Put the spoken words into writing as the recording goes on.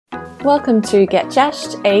Welcome to Get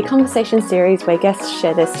Jashed, a conversation series where guests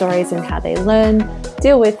share their stories and how they learn,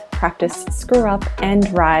 deal with, practice, screw up,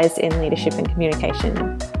 and rise in leadership and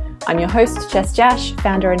communication. I'm your host, Jess Jash,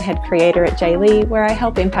 founder and head creator at JLee, where I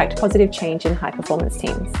help impact positive change in high-performance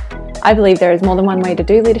teams. I believe there is more than one way to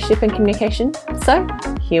do leadership and communication, so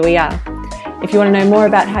here we are. If you want to know more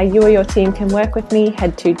about how you or your team can work with me,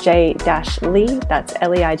 head to j-lee, that's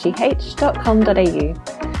leigh.com.au.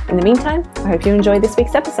 In the meantime, I hope you enjoy this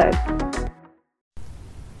week's episode.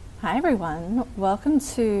 Hi everyone, welcome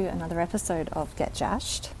to another episode of Get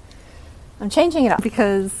Jashed. I'm changing it up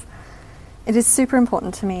because it is super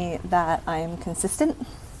important to me that I am consistent,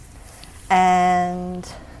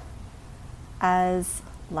 and as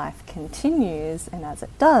life continues and as it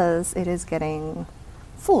does, it is getting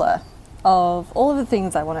fuller of all of the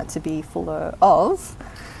things I want it to be fuller of,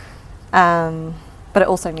 but it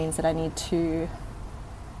also means that I need to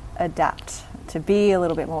adapt to be a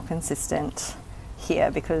little bit more consistent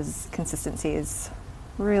here, because consistency is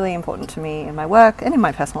really important to me in my work and in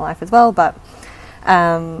my personal life as well. But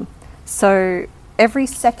so every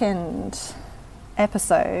second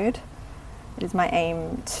episode is my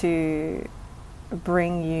aim to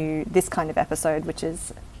bring you this kind of episode, which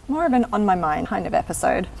is more of an on my mind kind of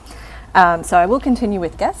episode. So I will continue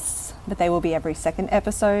with guests, but they will be every second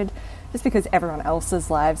episode, just because everyone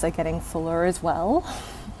else's lives are getting fuller as well.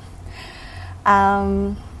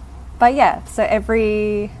 But yeah, so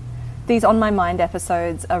these on my mind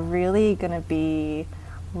episodes are really going to be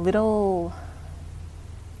little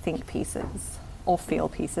think pieces or feel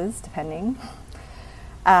pieces, depending.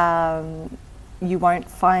 You won't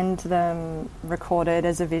find them recorded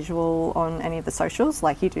as a visual on any of the socials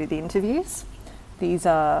like you do the interviews. These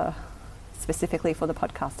are specifically for the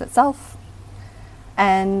podcast itself.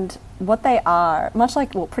 And what they are, much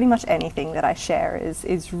like, well, pretty much anything that I share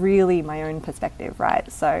is really my own perspective,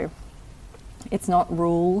 right? So it's not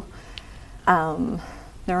rule. There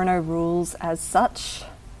are no rules as such.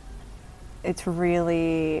 It's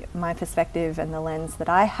really my perspective and the lens that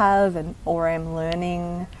I have or am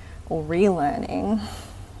learning or relearning.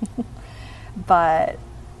 But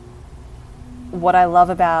what I love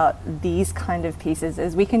about these kind of pieces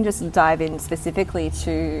is we can just dive in specifically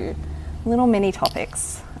to little mini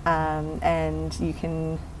topics, and you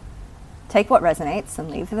can take what resonates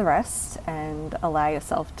and leave the rest, and allow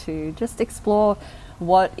yourself to just explore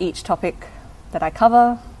what each topic that I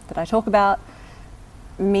cover, that I talk about,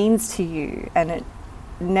 means to you. And it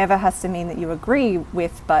never has to mean that you agree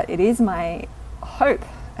with, but it is my hope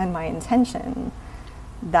and my intention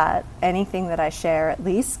that anything that I share at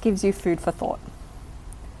least gives you food for thought,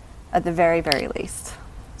 at the very, very least.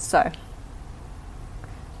 So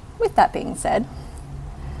with that being said,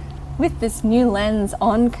 with this new lens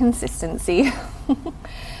on consistency,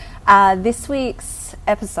 this week's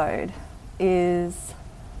episode is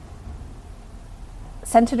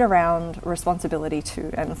centered around responsibility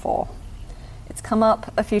 2 and 4. It's come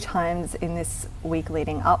up a few times in this week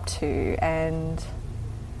leading up to, and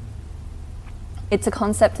it's a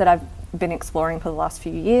concept that I've been exploring for the last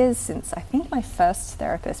few years, since I think my first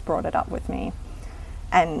therapist brought it up with me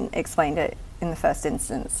and explained it in the first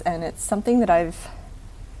instance. And it's something that I've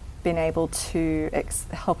been able to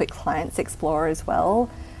help clients explore as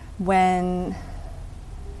well, when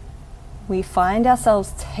we find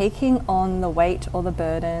ourselves taking on the weight or the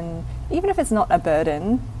burden, even if it's not a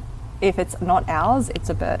burden, if it's not ours, it's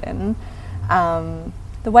a burden, the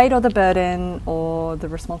weight or the burden or the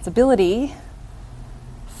responsibility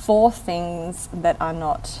for things that are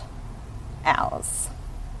not ours.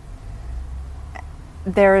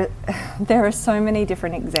 There are so many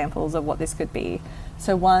different examples of what this could be.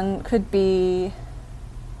 So one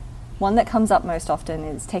that comes up most often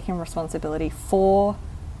is taking responsibility for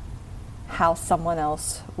how someone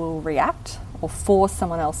else will react, or for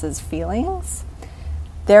someone else's feelings.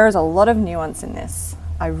 There is a lot of nuance in this.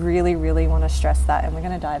 I really, really want to stress that, and we're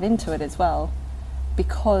going to dive into it as well,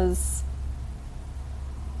 because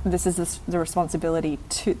this is the responsibility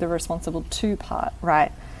to the responsible to part,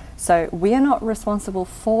 right? So we are not responsible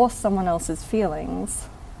for someone else's feelings,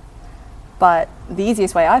 but the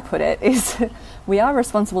easiest way I put it is we are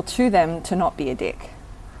responsible to them to not be a dick,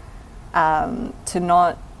 to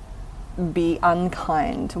not be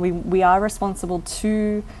unkind. We are responsible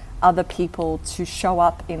to other people to show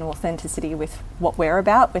up in authenticity with what we're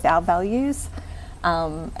about, with our values.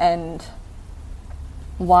 And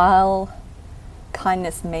while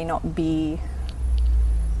kindness may not be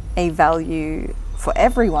a value for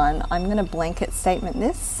everyone, I'm going to blanket statement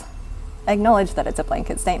this, acknowledge that it's a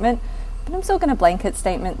blanket statement, but I'm still going to blanket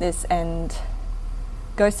statement this and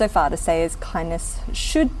go so far to say as kindness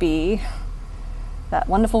should be that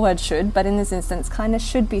wonderful word should, but in this instance, kindness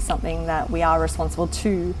should be something that we are responsible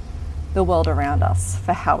to the world around us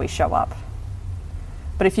for how we show up.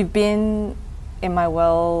 But if you've been in my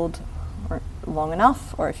world long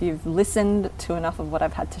enough, or if you've listened to enough of what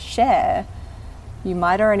I've had to share, you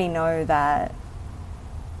might already know that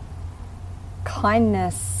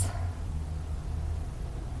kindness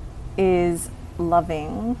is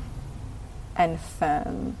loving and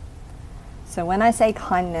firm. So when I say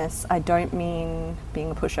kindness, I don't mean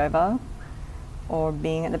being a pushover or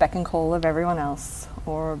being at the beck and call of everyone else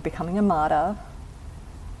or becoming a martyr.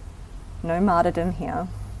 No martyrdom here.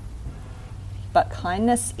 But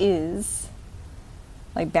kindness is,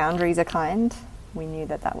 like boundaries are kind. We knew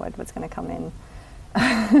that that word was going to come in.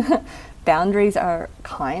 Boundaries are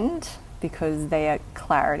kind because they are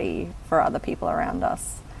clarity for other people around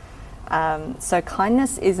us. So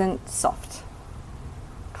kindness isn't soft.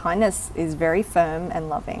 Kindness is very firm and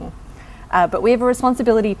loving. But we have a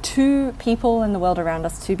responsibility to people in the world around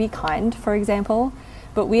us to be kind, for example,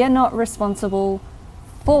 but we are not responsible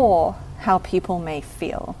for how people may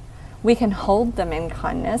feel. We can hold them in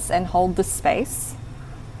kindness and hold the space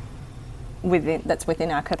that's within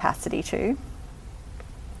our capacity to.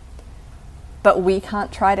 But we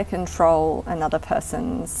can't try to control another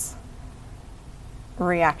person's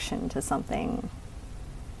reaction to something.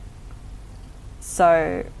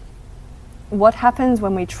 So what happens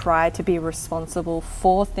when we try to be responsible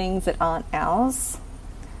for things that aren't ours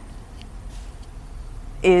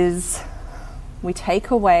is we take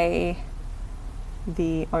away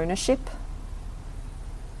the ownership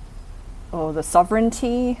or the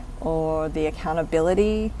sovereignty or the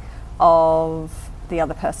accountability of the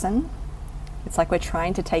other person. It's like we're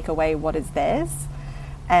trying to take away what is theirs,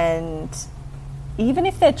 and even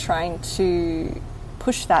if they're trying to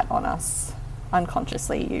push that on us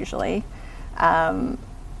unconsciously, usually,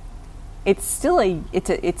 it's still a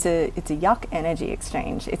yuck energy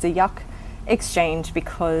exchange. It's a yuck exchange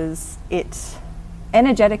because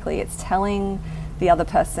energetically it's telling the other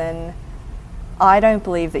person, I don't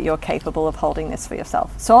believe that you're capable of holding this for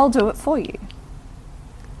yourself, so I'll do it for you.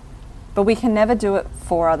 But we can never do it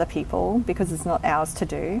for other people because it's not ours to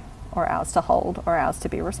do, or ours to hold, or ours to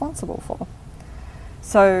be responsible for.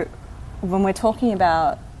 So when we're talking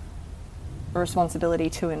about responsibility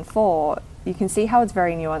to and for, you can see how it's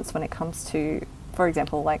very nuanced when it comes to, for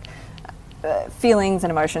example, like feelings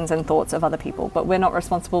and emotions and thoughts of other people. But we're not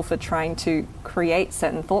responsible for trying to create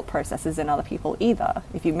certain thought processes in other people either.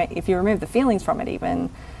 If you remove the feelings from it, even,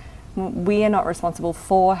 we are not responsible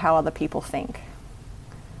for how other people think.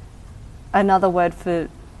 Another word for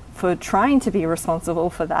trying to be responsible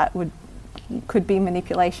for that could be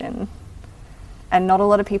manipulation. And not a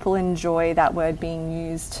lot of people enjoy that word being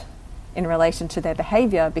used in relation to their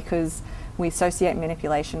behavior because we associate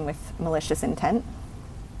manipulation with malicious intent.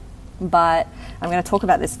 But I'm going to talk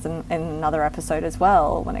about this in another episode as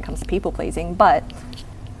well when it comes to people pleasing. But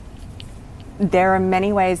there are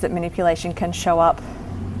many ways that manipulation can show up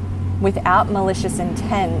without malicious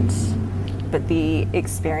intent, but the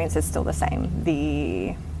experience is still the same.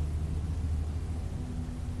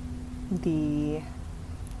 The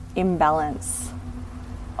imbalance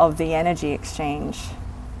of the energy exchange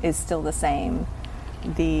is still the same.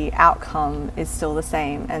 The outcome is still the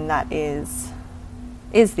same, and that is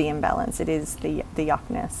the imbalance. It is the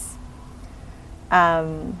yuckness.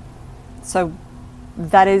 So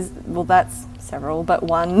that's several, but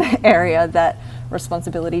one area that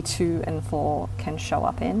responsibility to and for can show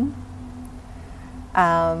up in.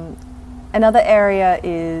 Another area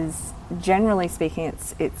is, generally speaking,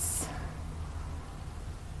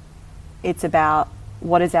 it's about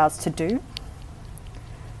what is ours to do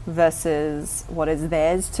versus what is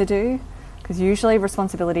theirs to do. Because usually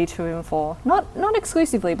responsibility to and for, not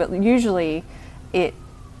exclusively, but usually it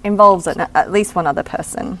involves at least one other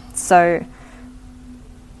person. So,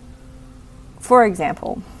 for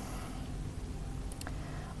example,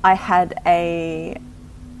 I had a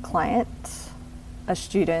client, a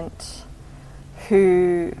student,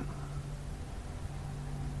 who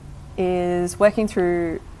is working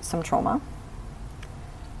through some trauma,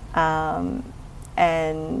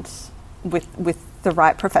 and with the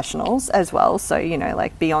right professionals as well. So,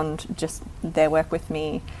 like beyond just their work with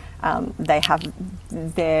me, they have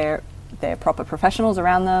their proper professionals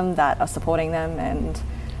around them that are supporting them and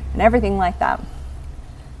everything like that.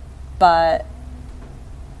 But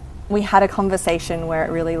we had a conversation where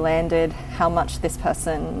it really landed how much this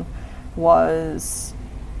person was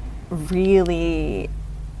really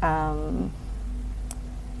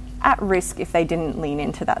at risk if they didn't lean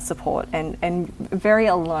into that support, and very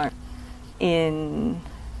alone in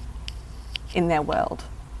their world.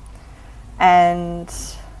 And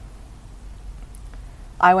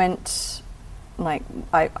I went,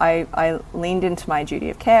 I leaned into my duty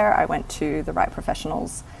of care. I went to the right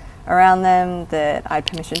professionals around them that I had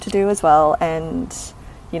permission to do as well, and,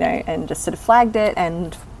 and just sort of flagged it,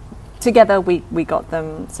 and together we got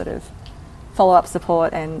them sort of follow-up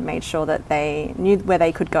support and made sure that they knew where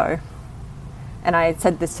they could go. And I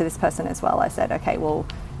said this to this person as well. I said, okay, well,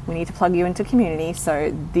 we need to plug you into community,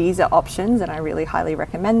 so these are options, and I really highly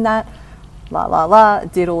recommend that.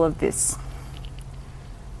 Did all of this.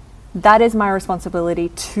 That is my responsibility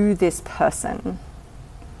to this person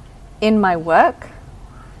in my work,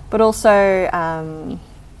 but also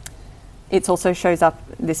it also shows up,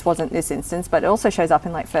 this wasn't this instance, but it also shows up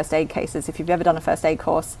in like first aid cases. If you've ever done a first aid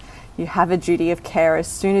course, you have a duty of care as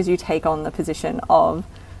soon as you take on the position of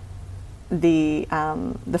the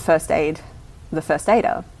first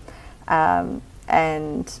aider.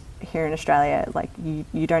 And here in Australia, like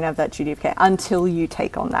you don't have that duty of care until you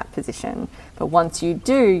take on that position. But once you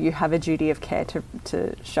do, you have a duty of care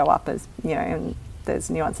to show up as, and there's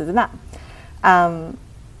nuances in that.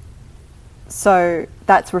 So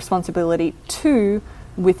that's responsibility 2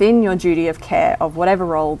 within your duty of care of whatever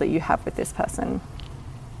role that you have with this person.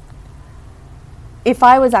 If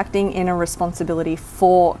I was acting in a responsibility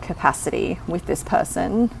 4 capacity with this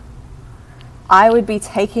person, I would be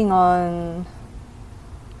taking on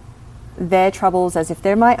their troubles as if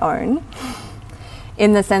they're my own,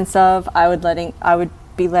 in the sense of I would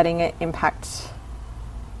be letting it impact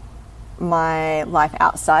my life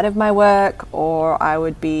outside of my work, or I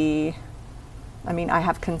would be, I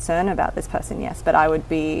have concern about this person, yes, but I would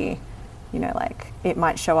be, it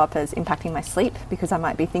might show up as impacting my sleep because I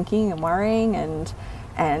might be thinking and worrying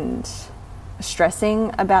and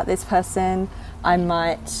stressing about this person. I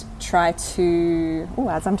might try to,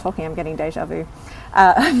 as I'm talking, I'm getting deja vu.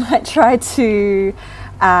 I might try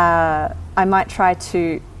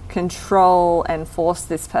to control and force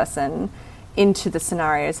this person into the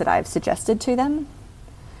scenarios that I've suggested to them,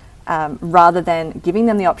 rather than giving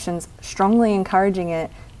them the options, strongly encouraging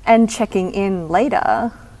it and checking in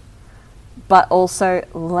later, but also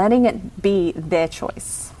letting it be their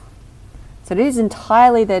choice. So it is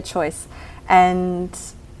entirely their choice. And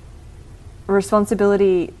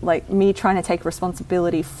responsibility, like me trying to take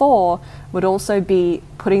responsibility for, would also be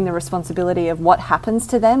putting the responsibility of what happens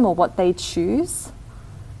to them or what they choose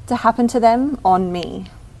to happen to them on me,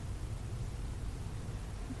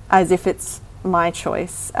 as if it's my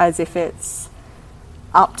choice, as if it's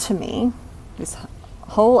up to me, this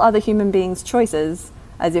whole other human being's choices,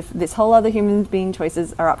 as if this whole other human being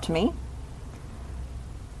choices are up to me.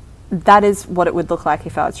 That is what it would look like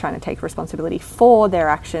if I was trying to take responsibility for their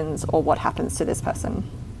actions or what happens to this person.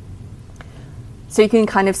 So you can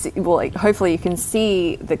kind of see, hopefully you can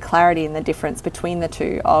see the clarity and the difference between the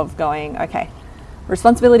two of going, okay,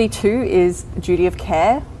 responsibility 2 is duty of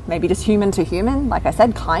care, maybe just human to human, like I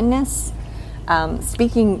said, kindness,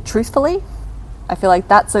 speaking truthfully. I feel like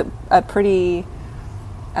that's a pretty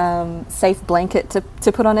safe blanket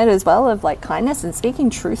to put on it as well, of like kindness and speaking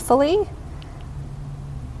truthfully,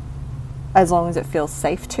 as long as it feels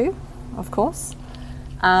safe to, of course.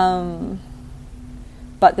 But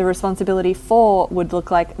the responsibility 4 would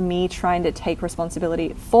look like me trying to take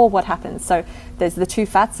responsibility for what happens. So there's the 2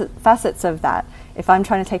 facets of that. If I'm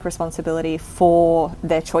trying to take responsibility for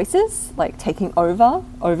their choices, like taking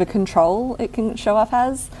over control, it can show up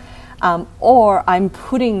as, or I'm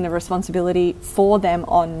putting the responsibility for them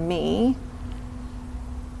on me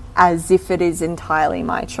as if it is entirely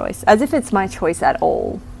my choice, as if it's my choice at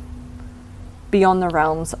all, beyond the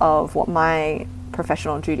realms of what my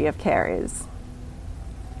professional duty of care is.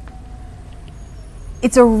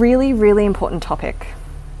 It's a really, really important topic,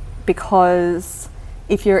 because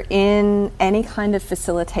if you're in any kind of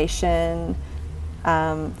facilitation,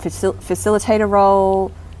 facilitator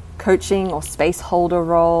role, coaching or space holder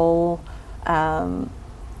role,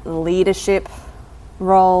 leadership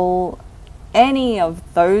role, any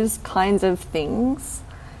of those kinds of things,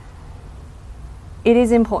 it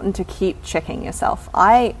is important to keep checking yourself.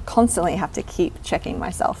 I constantly have to keep checking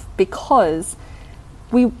myself, because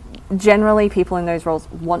people in those roles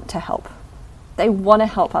want to help. They want to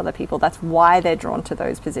help other people. That's why they're drawn to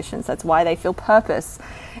those positions. That's why they feel purpose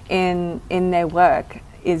in their work,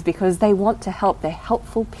 is because they want to help. They're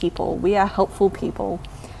helpful people. We are helpful people.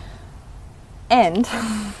 And,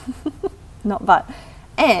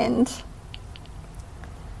 and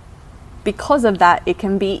because of that, it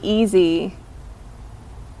can be easy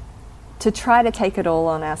to try to take it all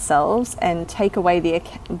on ourselves and take away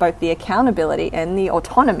both the accountability and the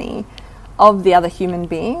autonomy of the other human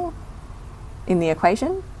being in the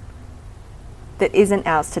equation that isn't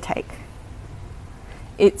ours to take.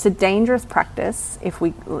 it's a dangerous practice if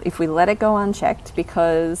we let it go unchecked,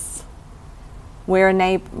 because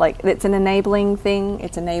it's an enabling thing.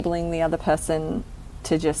 It's enabling the other person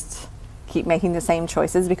to just keep making the same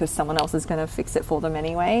choices because someone else is going to fix it for them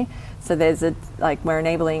anyway. So we're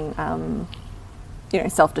enabling,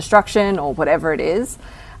 self-destruction or whatever it is.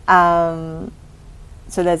 So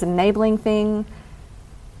there's an enabling thing.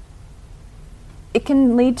 It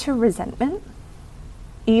can lead to resentment,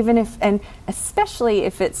 and especially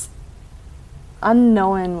if it's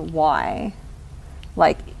unknown why.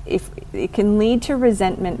 Like, if it can lead to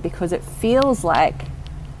resentment because it feels like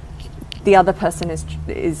the other person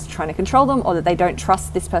is trying to control them, or that they don't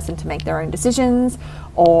trust this person to make their own decisions,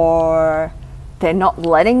 or they're not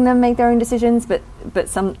letting them make their own decisions. But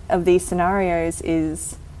some of these scenarios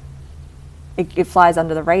it flies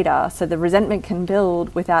under the radar. So the resentment can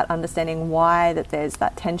build without understanding why that there's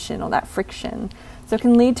that tension or that friction. So it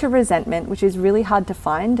can lead to resentment, which is really hard to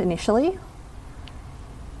find initially.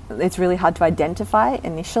 It's really hard to identify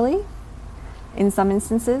initially in some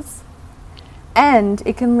instances. And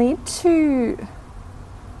it can lead to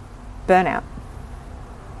burnout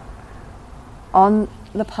on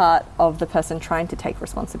the part of the person trying to take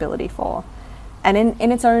responsibility for. And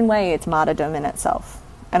in its own way, it's martyrdom in itself.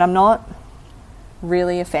 And I'm not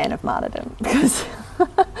really a fan of martyrdom because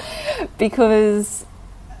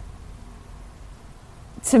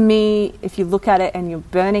to me, if you look at it and you're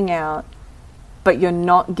burning out, but you're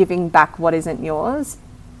not giving back what isn't yours,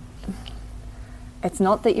 it's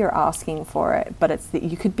not that you're asking for it, but it's that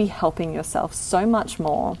you could be helping yourself so much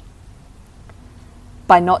more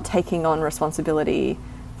by not taking on responsibility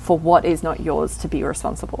for what is not yours to be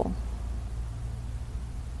responsible.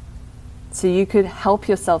 So you could help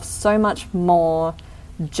yourself so much more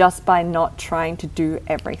just by not trying to do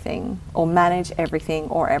everything or manage everything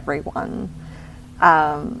or everyone.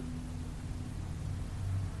 Trying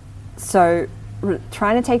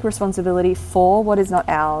to take responsibility for what is not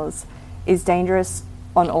ours is dangerous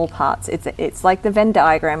on all parts. It's like the Venn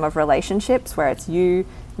diagram of relationships, where it's you,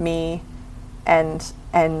 me, and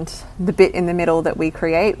the bit in the middle that we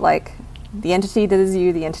create, like the entity that is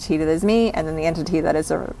you, the entity that is me, and then the entity that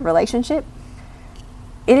is a relationship.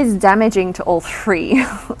 It is damaging to all three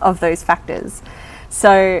of those factors.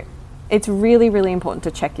 So it's really, really important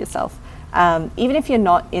to check yourself. Even if you're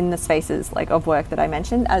not in the spaces like of work that I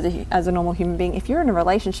mentioned, as a normal human being, if you're in a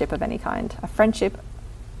relationship of any kind, a friendship,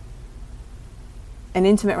 an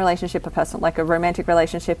intimate relationship, like a romantic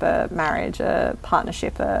relationship, a marriage, a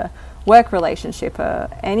partnership, a work relationship,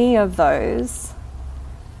 any of those,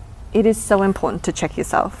 it is so important to check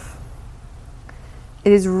yourself.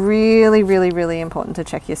 It is really, really, really important to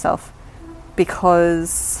check yourself,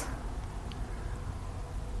 because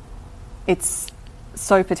it's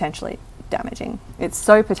so potentially damaging. It's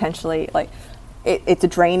so potentially it's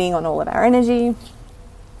draining on all of our energy,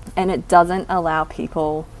 and it doesn't allow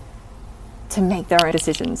people to make their own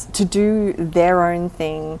decisions, to do their own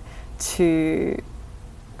thing, to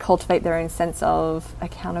cultivate their own sense of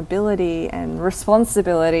accountability and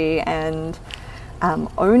responsibility and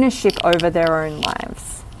ownership over their own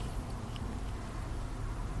lives.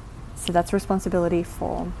 So that's responsibility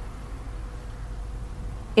for.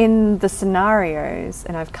 In the scenarios,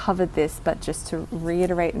 and I've covered this, but just to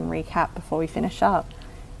reiterate and recap before we finish up,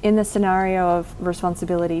 in the scenario of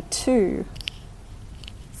responsibility to,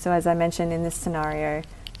 so as I mentioned in this scenario,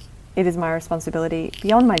 it is my responsibility,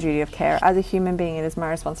 beyond my duty of care, as a human being, it is my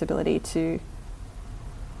responsibility to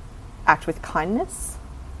act with kindness,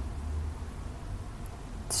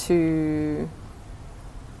 to,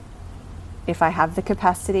 if I have the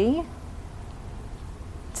capacity,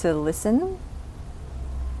 to listen.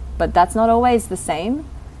 But that's not always the same.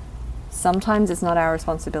 Sometimes it's not our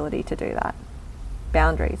responsibility to do that.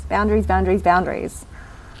 Boundaries.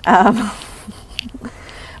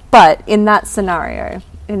 But in that scenario,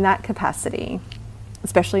 in that capacity,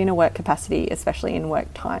 especially in a work capacity, especially in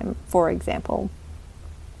work time, for example,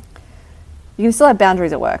 you can still have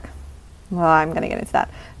boundaries at work. Well, I'm going to get into that.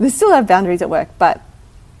 We still have boundaries at work, but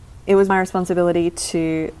it was my responsibility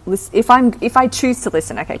to listen. If I choose to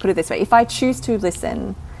listen, okay, put it this way. If I choose to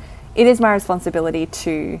listen, it is my responsibility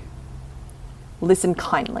to listen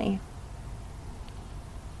kindly,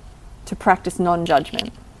 to practice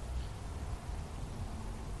non-judgment,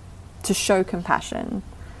 to show compassion,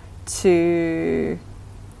 to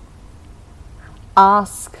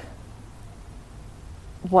ask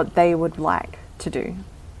what they would like to do,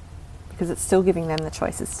 because it's still giving them the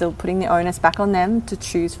choice. It's still putting the onus back on them to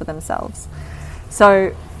choose for themselves.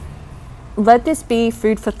 So let this be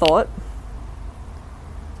food for thought.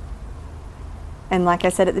 And like I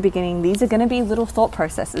said at the beginning, these are going to be little thought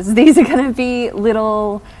processes. These are going to be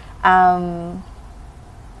little,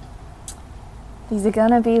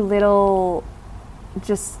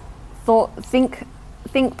 just think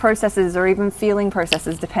processes, or even feeling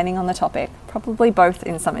processes, depending on the topic. Probably both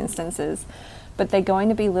in some instances. But they're going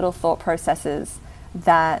to be little thought processes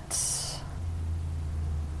that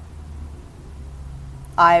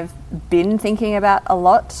I've been thinking about a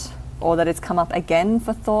lot, or that it's come up again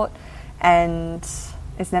for thought. And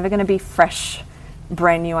it's never going to be fresh,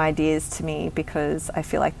 brand new ideas to me, because I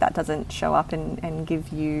feel like that doesn't show up and give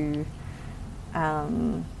you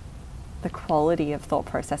the quality of thought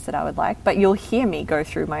process that I would like. But you'll hear me go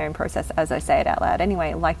through my own process as I say it out loud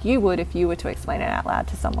anyway, like you would if you were to explain it out loud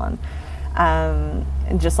to someone. And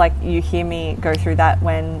just like you hear me go through that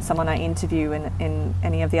when someone I interview in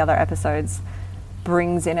any of the other episodes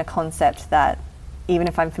brings in a concept that, even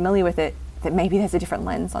if I'm familiar with it, that maybe there's a different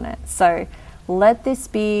lens on it. So let this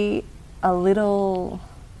be a little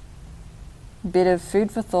bit of food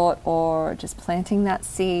for thought, or just planting that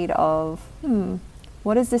seed of,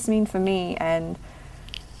 what does this mean for me? And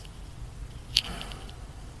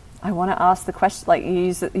I want to ask the question, like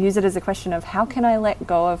use it as a question of, how can I let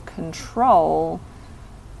go of control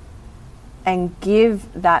and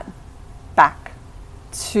give that back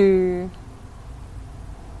to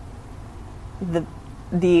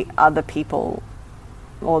the other people,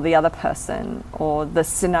 or the other person, or the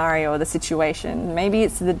scenario, or the situation. Maybe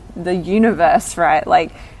it's the universe, right?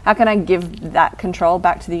 Like, how can I give that control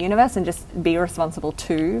back to the universe and just be responsible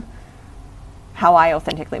to how I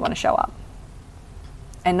authentically want to show up,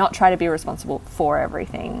 and not try to be responsible for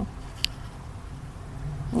everything.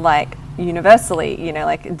 Like universally,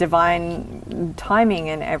 like divine timing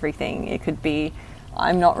and everything. It could be,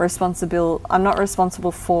 I'm not responsible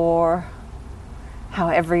for how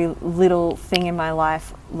every little thing in my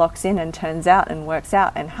life locks in and turns out and works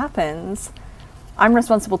out and happens. I'm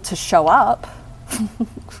responsible to show up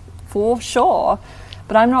for sure,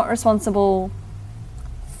 but I'm not responsible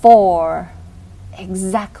for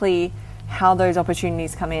exactly how those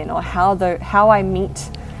opportunities come in, or how I meet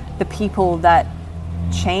the people that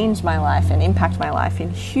change my life and impact my life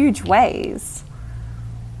in huge ways.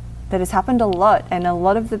 That has happened a lot, and a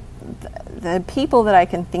lot of the people that I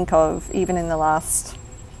can think of, even in the last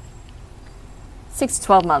 6 to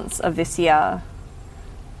 12 months of this year,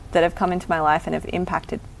 that have come into my life and have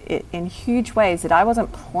impacted it in huge ways that I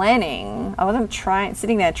wasn't planning. I wasn't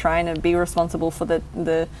sitting there trying to be responsible for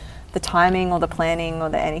the timing or the planning or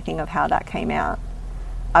the anything of how that came out.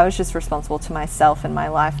 I was just responsible to myself and my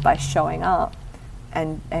life by showing up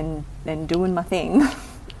and doing my thing.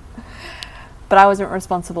 But I wasn't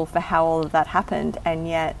responsible for how all of that happened, and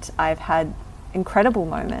yet I've had incredible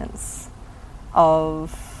moments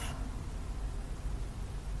of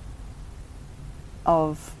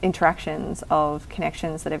interactions, of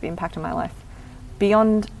connections that have impacted my life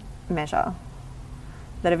beyond measure,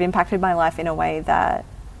 that have impacted my life in a way that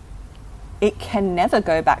it can never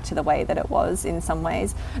go back to the way that it was in some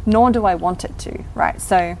ways, nor do I want it to, right?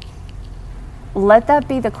 So let that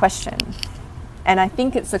be the question. And I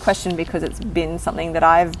think it's the question because it's been something that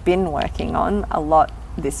I've been working on a lot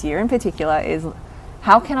this year in particular, is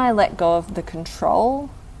how can I let go of the control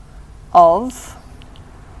of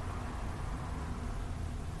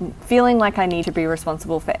feeling like I need to be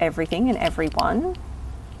responsible for everything and everyone,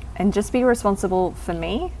 and just be responsible for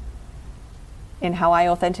me in how I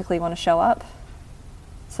authentically want to show up,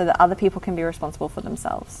 so that other people can be responsible for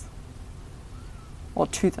themselves, or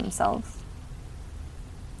to themselves.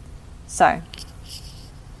 So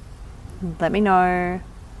let me know.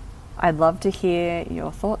 I'd love to hear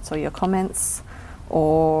your thoughts or your comments,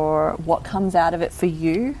 or what comes out of it for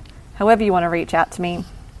you. However you want to reach out to me,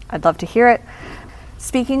 I'd love to hear it.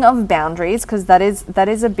 Speaking of boundaries, because that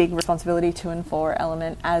is a big responsibility 2 and 4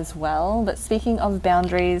 element as well. But speaking of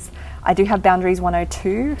boundaries, I do have Boundaries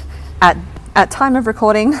 102 at time of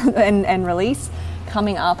recording and release,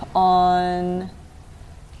 coming up on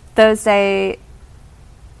Thursday,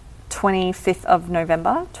 25th of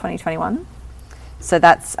November 2021. So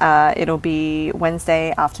that's it'll be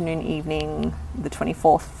Wednesday afternoon, evening, the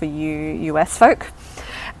 24th for you US folk.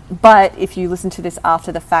 But if you listen to this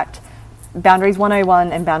after the fact, Boundaries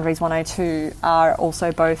 101 and Boundaries 102 are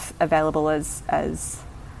also both available as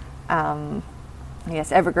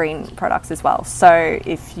evergreen products as well. So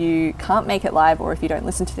if you can't make it live, or if you don't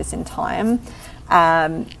listen to this in time,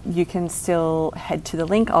 you can still head to the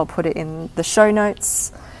link. I'll put it in the show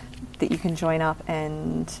notes, that you can join up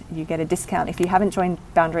and you get a discount. If you haven't joined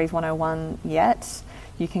Boundaries 101 yet,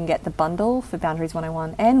 you can get the bundle for Boundaries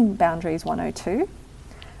 101 and Boundaries 102.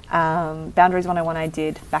 Boundaries 101 I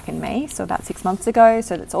did back in May, so about 6 months ago.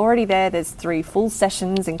 So that's already there. There's 3 full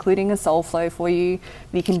sessions, including a soul flow for you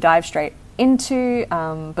that you can dive straight into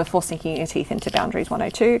before sinking your teeth into Boundaries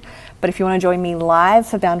 102. But if you want to join me live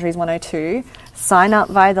for Boundaries 102, sign up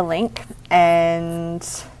via the link and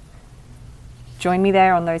join me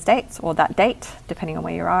there on those dates, or that date, depending on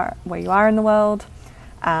where you are in the world.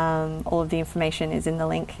 All of the information is in the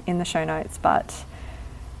link in the show notes. But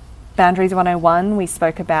Boundaries 101, we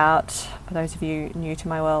spoke about, for those of you new to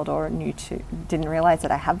my world or didn't realize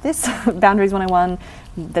that I have this, Boundaries 101,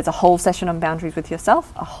 there's a whole session on boundaries with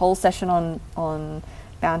yourself, a whole session on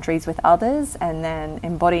boundaries with others, and then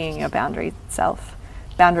embodying your boundary self.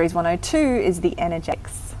 Boundaries 102 is the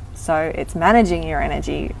energetics. So it's managing your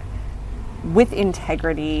energy with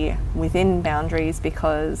integrity within boundaries,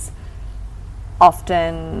 because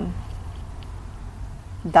often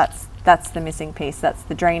that's the missing piece, that's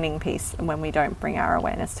the draining piece when we don't bring our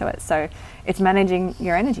awareness to it. So it's managing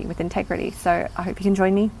your energy with integrity. So I hope you can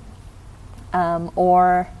join me,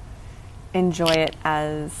 or enjoy it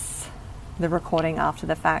as the recording after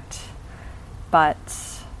the fact.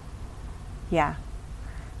 But yeah,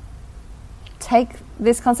 take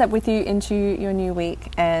this concept with you into your new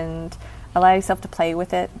week and allow yourself to play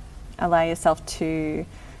with it. Allow yourself to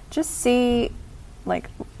just see, like,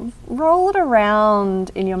 roll it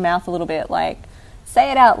around in your mouth a little bit, like say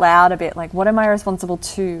it out loud a bit, like what am I responsible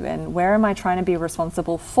to and where am I trying to be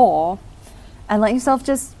responsible for, and let yourself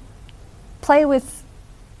just play with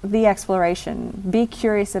the exploration. Be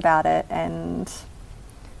curious about it and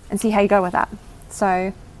see how you go with that.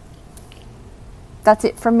 So that's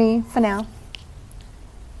it from me for now.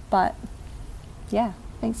 But yeah,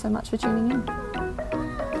 thanks so much for tuning in.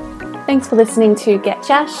 Thanks for listening to Get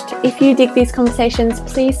Jashed. If you dig these conversations,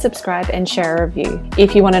 please subscribe and share a review.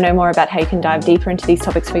 If you want to know more about how you can dive deeper into these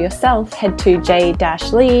topics for yourself, head to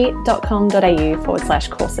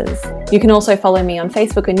j-lee.com.au/courses. You can also follow me on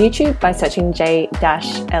Facebook and YouTube by searching j-leigh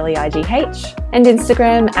and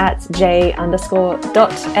Instagram at j_.leigh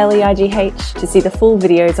to see the full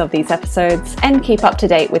videos of these episodes and keep up to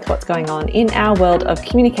date with what's going on in our world of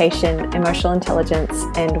communication, emotional intelligence,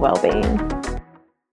 and well-being.